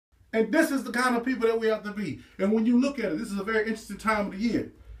And this is the kind of people that we have to be. And when you look at it, this is a very interesting time of the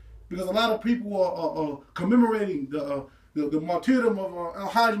year, because a lot of people are commemorating the martyrdom of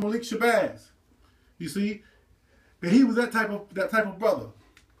Al-Hajj Malik Shabazz. You see, and he was that type of brother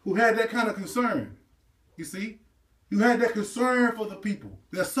who had that kind of concern. You see, who had that concern for the people,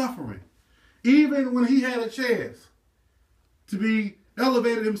 their suffering. Even when he had a chance to be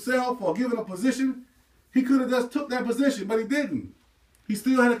elevated himself or given a position, he could have just took that position, but he didn't. He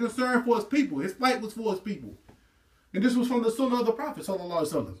still had a concern for his people. His fight was for his people. And this was from the Sunnah of the Prophet, sallallahu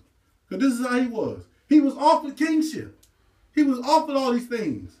alaihi wasallam. Because this is how he was. He was offered kingship. He was offered all these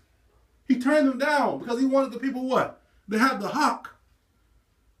things. He turned them down because he wanted the people what? To have the haqq.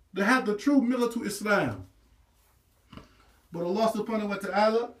 To have the true military Islam. But Allah subhanahu wa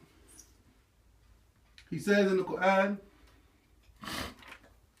ta'ala, He says in the Quran,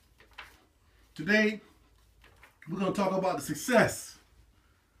 today we're going to talk about the success.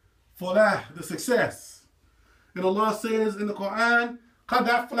 Falah, the success. And Allah says in the Quran, قَدْ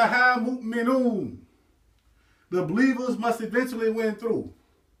أَفْلَحَ مُؤْمِنُونَ. The believers must eventually win through.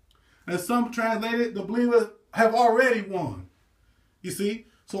 And some translated, the believers have already won. You see?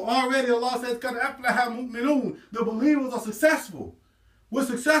 So already Allah says, قَدْ أَفْلَحَ مُؤْمِنُونَ. The believers are successful. We're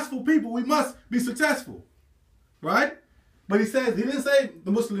successful people. We must be successful. Right? But he says, he didn't say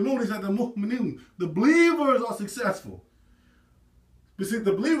the Muslimun, he said the mu'minun. The believers are successful. You see,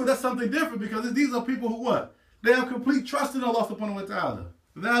 the believers, that's something different, because these are people who what? They have complete trust in Allah subhanahu wa ta'ala.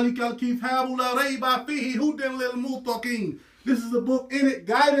 This is a book in it,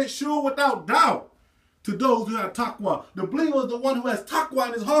 guided, sure, without doubt, to those who have taqwa. The believer is the one who has taqwa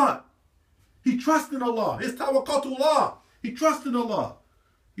in his heart. He trusts in Allah. It's tawakkalullah. He trusts in Allah.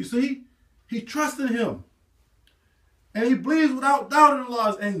 You see? He trusts in Him. And he believes without doubt in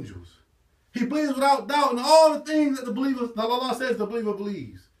Allah's angels. He believes without doubt in all the things that that Allah says the believer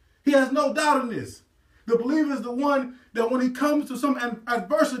believes. He has no doubt in this. The believer is the one that when he comes to some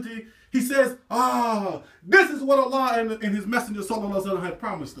adversity, he says, this is what Allah and His Messenger sallallahu alaihi wasallam have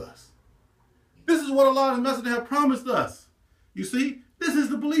promised us. This is what Allah and His Messenger have promised us. You see, this is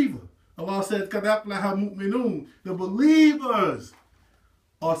the believer. Allah says, قَدْ أَفْلَحَ مُؤْمِنُونَ. The believers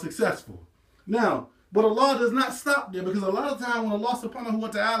are successful. Now, but Allah does not stop there, because a lot of times when Allah subhanahu wa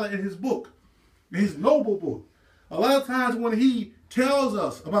ta'ala in His book, in His noble book, a lot of times when He tells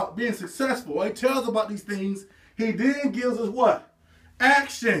us about being successful, or He tells about these things, He then gives us what?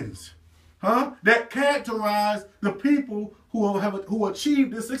 Actions, that characterize the people who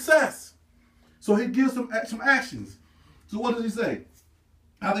achieve this success. So He gives some actions. So what does He say?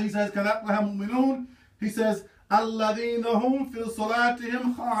 After He says, كَلَقْلَهَا مُؤْمِنُونَ, He says, الَّذِينَ هُمْ فِي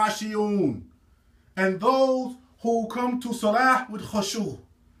صَلَاتِهِمْ خَاشِعُونَ. And those who come to salah with khushu'.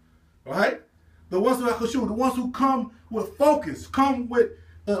 Right? The ones who have khushu', the ones who come with focus, come with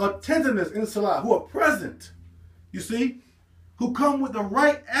attentiveness in salah, who are present. You see? Who come with the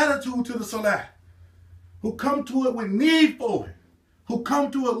right attitude to the salah. Who come to it with need for it. Who come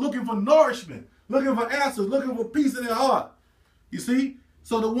to it looking for nourishment, looking for answers, looking for peace in their heart. You see?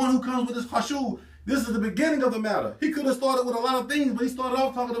 So the one who comes with this khushu', this is the beginning of the matter. He could have started with a lot of things, but he started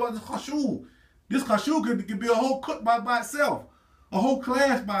off talking about this khushu'. This khushu' could be a whole khutbah by itself, a whole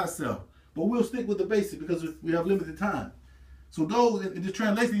class by itself. But we'll stick with the basics because we have limited time. So those, in the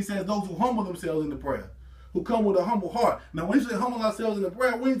translation, he says those who humble themselves in the prayer, who come with a humble heart. Now, when you say humble ourselves in the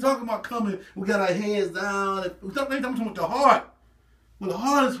prayer, we ain't talking about coming, we got our heads down. We're talking about the heart. Well, the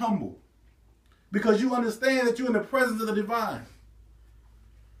heart is humble because you understand that you're in the presence of the divine,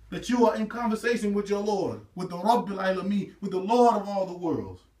 that you are in conversation with your Lord, with the Rabbil Alameen, with the Lord of all the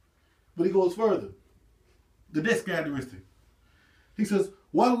worlds. But he goes further. The next characteristic. He says,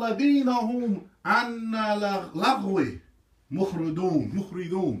 وَالَّذِينَ هُمْ عَنَّ لَغْوِ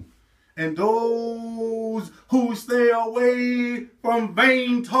مُخْرِدُونَ. And those who stay away from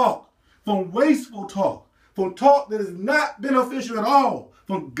vain talk, from wasteful talk, from talk that is not beneficial at all,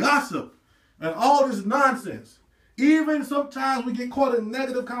 from gossip and all this nonsense. Even sometimes we get caught in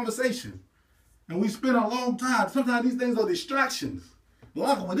negative conversation and we spend a long time. Sometimes these things are distractions.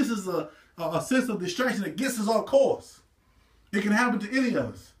 This is a sense of distraction that gets us off course. It can happen to any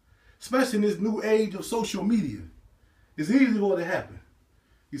of us, especially in this new age of social media. It's easy for it to happen.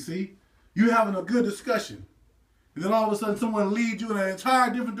 You see, you're having a good discussion, and then all of a sudden someone leads you in an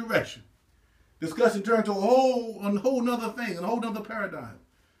entire different direction. Discussion turns to a whole nother thing, a whole nother paradigm.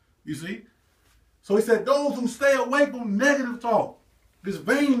 You see? So he said, those who stay away from negative talk, this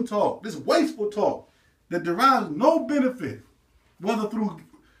vain talk, this wasteful talk that derives no benefit, whether through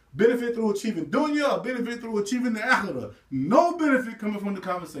benefit through achieving dunya or benefit through achieving the akhirah. No benefit coming from the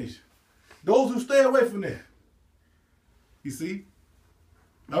conversation. Those who stay away from that. You see?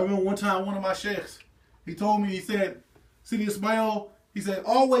 I remember one time one of my sheikhs, he told me, he said, Sidi Ismail, he said,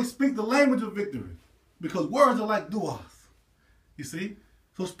 always speak the language of victory because words are like du'as. You see?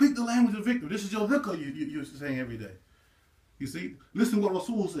 So speak the language of victory. This is your dhikr you're saying every day. You see? Listen to what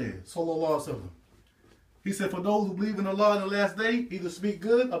Rasul said, sallallahu alaihi wasallam. He said, for those who believe in Allah in the last day, either speak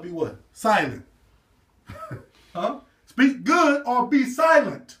good or be what? Silent. Huh? Speak good or be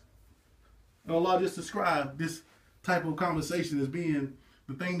silent. And Allah just described this type of conversation as being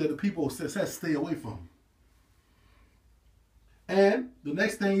the thing that the people says stay away from. And the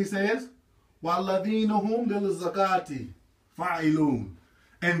next thing he says, وَالَّذِينَ هُمْ لِلْزَكَاةِ فَاعِلُونَ.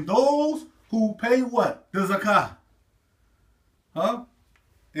 And those who pay what? The zakah. Huh?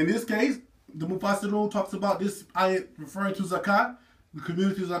 In this case, the Mufassirun talks about this ayat referring to zakat, the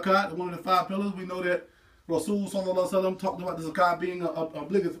community zakat, one of the 5 pillars. We know that Rasul sallallahu alaihi wasallam talked about the zakat being an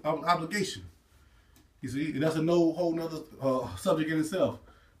obligation. You see, and that's a whole nother subject in itself.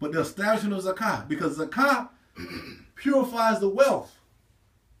 But the establishment of zakat, because zakat purifies the wealth.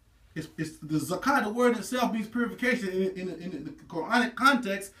 It's the zakat, the word itself means purification. In the Quranic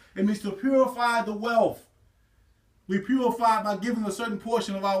context, it means to purify the wealth. We purify by giving a certain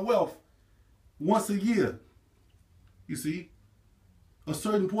portion of our wealth once a year. You see, a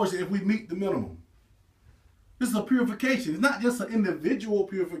certain portion if we meet the minimum. This is a purification. It's not just an individual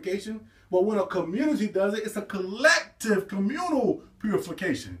purification, but when a community does it, it's a collective, communal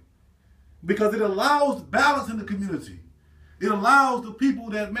purification. Because it allows balance in the community. It allows the people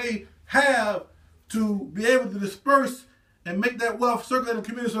that may have to be able to disperse and make that wealth circulate in the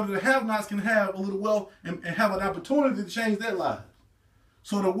community so that the have-nots can have a little wealth and have an opportunity to change their lives.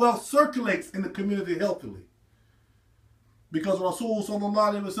 So the wealth circulates in the community healthily. Because Rasul sallallahu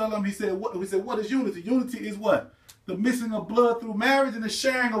alaihi wasallam, he said, what is unity? Unity is what? The mixing of blood through marriage and the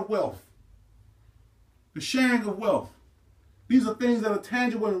sharing of wealth. The sharing of wealth. These are things that are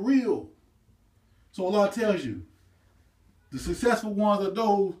tangible and real. So Allah tells you, the successful ones are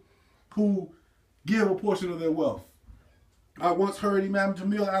those who give a portion of their wealth. I once heard Imam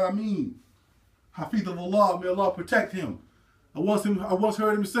Jamil al-Amin, Hafiz of Allah, may Allah protect him. I once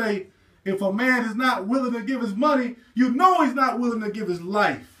heard him say, if a man is not willing to give his money, you know he's not willing to give his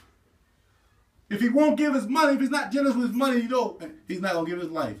life. If he won't give his money, if he's not generous with his money, you know he's not going to give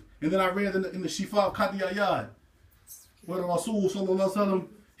his life. And then I read in the Shifa of Qadi Ayad, where the Rasul sallallahu alaihi wasallam,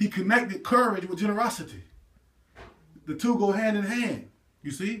 he connected courage with generosity. The two go hand in hand,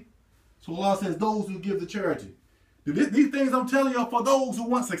 you see? So Allah says, those who give the charity. These things I'm telling you are for those who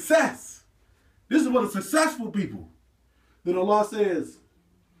want success. This is for the successful people. Then Allah says,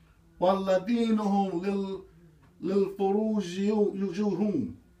 وَالَّذِينَ هُمْ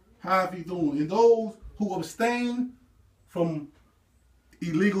لِلْفُرُوجِ حَافِظُونَ. And those who abstain from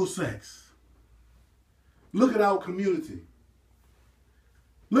illegal sex. Look at our community.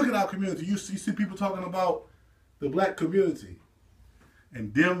 Look at our community. You see people talking about the black community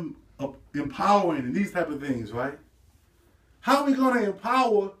and them empowering and these type of things, right? How are we going to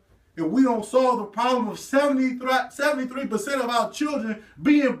empower if we don't solve the problem of 73% of our children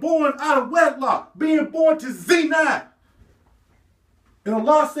being born out of wedlock, being born to zina? And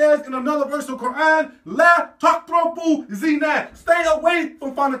Allah says in another verse of the Quran, La taqrabu zina. Stay away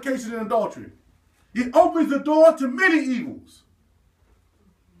from fornication and adultery. It opens the door to many evils.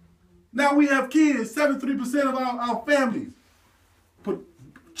 Now we have kids, 73% of our families,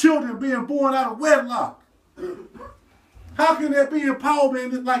 children being born out of wedlock. How can there be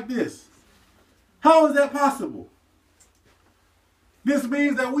empowerment like this? How is that possible? This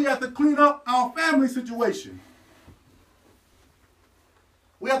means that we have to clean up our family situation.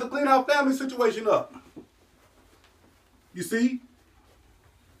 We have to clean our family situation up. You see?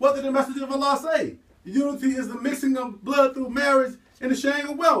 What did the message of Allah say? Unity is the mixing of blood through marriage and the sharing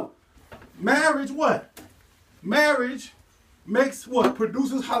of wealth. Marriage what? Marriage makes what?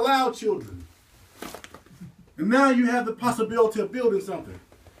 Produces halal children. And now you have the possibility of building something.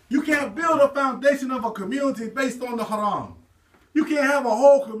 You can't build a foundation of a community based on the haram. You can't have a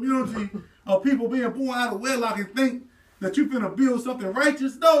whole community of people being born out of wedlock and think that you're going to build something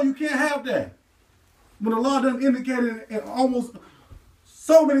righteous. No, you can't have that. When Allah done indicated it almost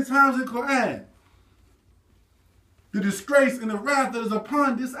so many times in the Quran, the disgrace and the wrath that is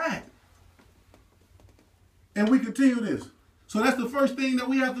upon this act. And we continue this. So that's the first thing that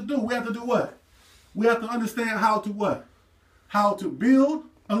we have to do. We have to do what? We have to understand how to what? How to build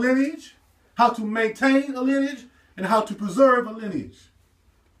a lineage, how to maintain a lineage, and how to preserve a lineage.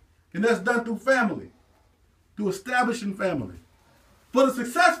 And that's done through family, through establishing family. For the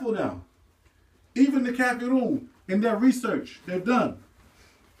successful now, even the Kafirun, in their research they've done,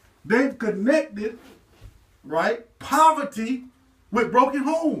 they've connected, right, poverty with broken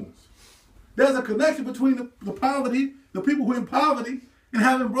homes. There's a connection between the poverty, the people who are in poverty, and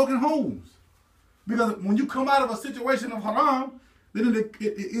having broken homes. Because when you come out of a situation of haram, then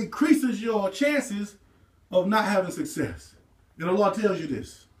it increases your chances of not having success. And the law tells you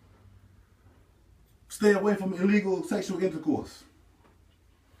this. Stay away from illegal sexual intercourse,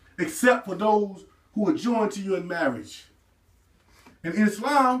 except for those who are joined to you in marriage. And in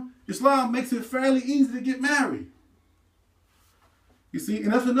Islam makes it fairly easy to get married. You see,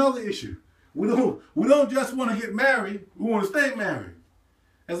 and that's another issue. We don't just want to get married, we want to stay married.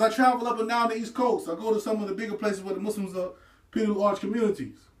 As I travel up and down the East Coast, I go to some of the bigger places where the Muslims are pretty large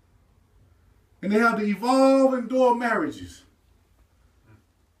communities. And they have the evolving door marriages.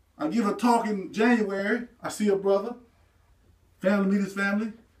 I give a talk in January. I see a brother. Family meet his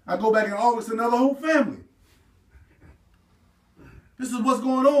family. I go back in August, another whole family. This is what's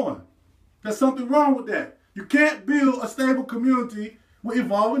going on. There's something wrong with that. You can't build a stable community with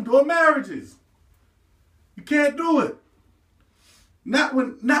evolving door marriages. You can't do it. Not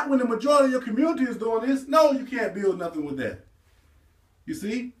when the majority of your community is doing this. No, you can't build nothing with that. You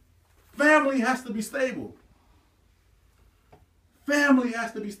see? Family has to be stable. Family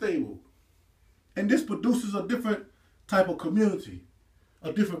has to be stable. And this produces a different type of community,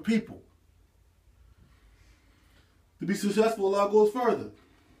 of different people. To be successful, Allah goes further.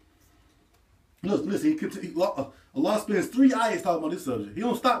 Listen, Allah spends 3 ayahs talking about this subject. He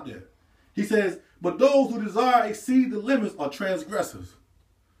don't stop there. He says, but those who desire exceed the limits are transgressors.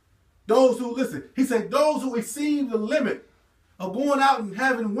 Those who, listen, he said, those who exceed the limit of going out and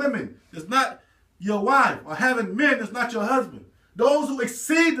having women that's not your wife, or having men that's not your husband. Those who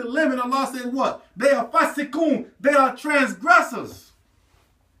exceed the limit, Allah said what? They are fasikun. They are transgressors.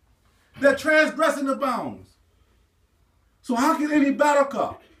 They're transgressing the bounds. So how can any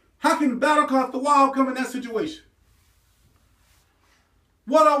barakah, how can barakah thawab come in that situation?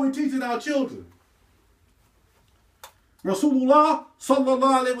 What are we teaching our children? Rasulullah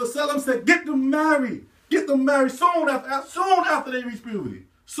sallallahu alaihi wasallam said, get them married. Get them married soon after they reach puberty.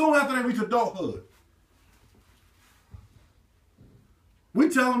 Soon after they reach adulthood. We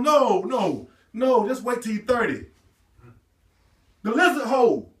tell them, no, just wait till you're 30. The lizard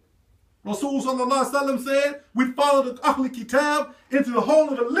hole. Rasul sallallahu alaihi wasallam said, we follow the Ahl Kitab into the hole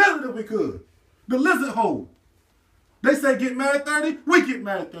of the lizard if we could. The lizard hole. They say get married 30, we get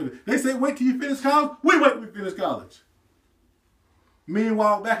married 30. They say wait till you finish college, we wait till we finish college.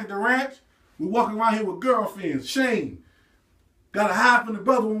 Meanwhile, back at the ranch, we walking around here with girlfriends. Shame. Gotta hide from the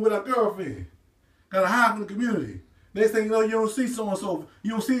brother when with our girlfriend. Gotta hide from the community. They say, you don't see so-and-so.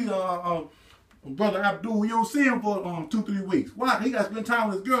 You don't see Brother Abdul. You don't see him for 2-3 weeks. Why? He got to spend time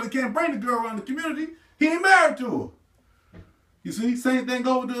with his girl. He can't bring the girl around the community. He ain't married to her. You see? Same thing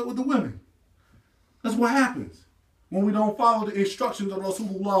goes with the women. That's what happens when we don't follow the instructions of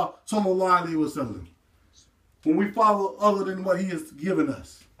Rasulullah sallallahu alaihi wasallam. When we follow other than what he has given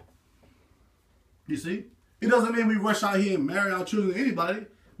us. You see? It doesn't mean we rush out here and marry our children to anybody.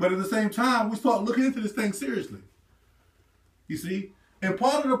 But at the same time, we start looking into this thing seriously. You see? And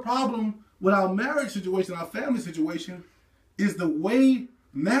part of the problem with our marriage situation, our family situation, is the way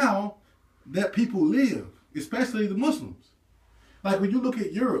now that people live, especially the Muslims. Like when you look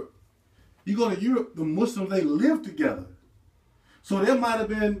at Europe, you go to Europe, the Muslims, they live together. So there might have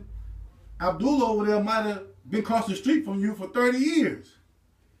been, Abdullah over there might have been across the street from you for 30 years.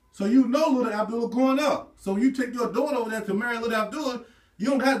 So you know little Abdullah growing up. So you take your daughter over there to marry little Abdullah, you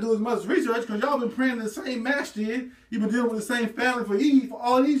don't have to do as much research because y'all been praying the same masjid. You've been dealing with the same family for Eid for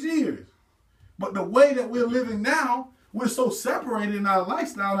all these years. But the way that we're living now, we're so separated in our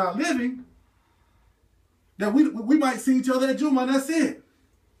lifestyle and our living that we might see each other at Jumuah and that's it.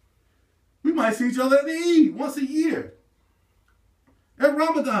 We might see each other at the Eid once a year. At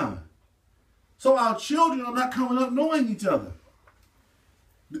Ramadan. So our children are not coming up knowing each other.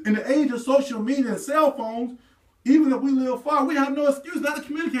 In the age of social media and cell phones, even if we live far, we have no excuse not to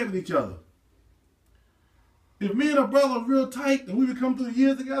communicate with each other. If me and a brother are real tight and we've come through the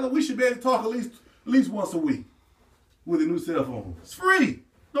years together, we should be able to talk at least once a week with a new cell phone. It's free.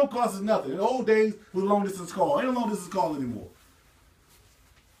 No cost us nothing. In the old days, with long distance call. Ain't a long distance call anymore.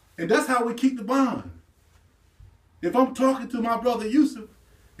 And that's how we keep the bond. If I'm talking to my brother Yusuf,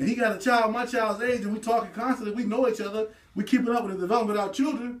 and he got a child my child's age, and we talking constantly, we know each other, we keeping up with the development of our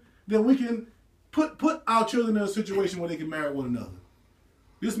children, then we can put our children in a situation where they can marry one another.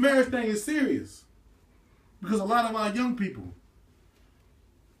 This marriage thing is serious. Because a lot of our young people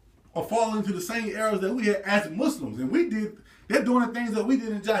are falling into the same errors that we had as Muslims. And they're doing the things that we did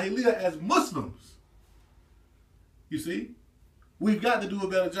in Jahiliyyah as Muslims. You see? We've got to do a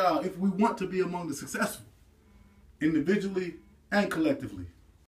better job if we want to be among the successful. Individually and collectively.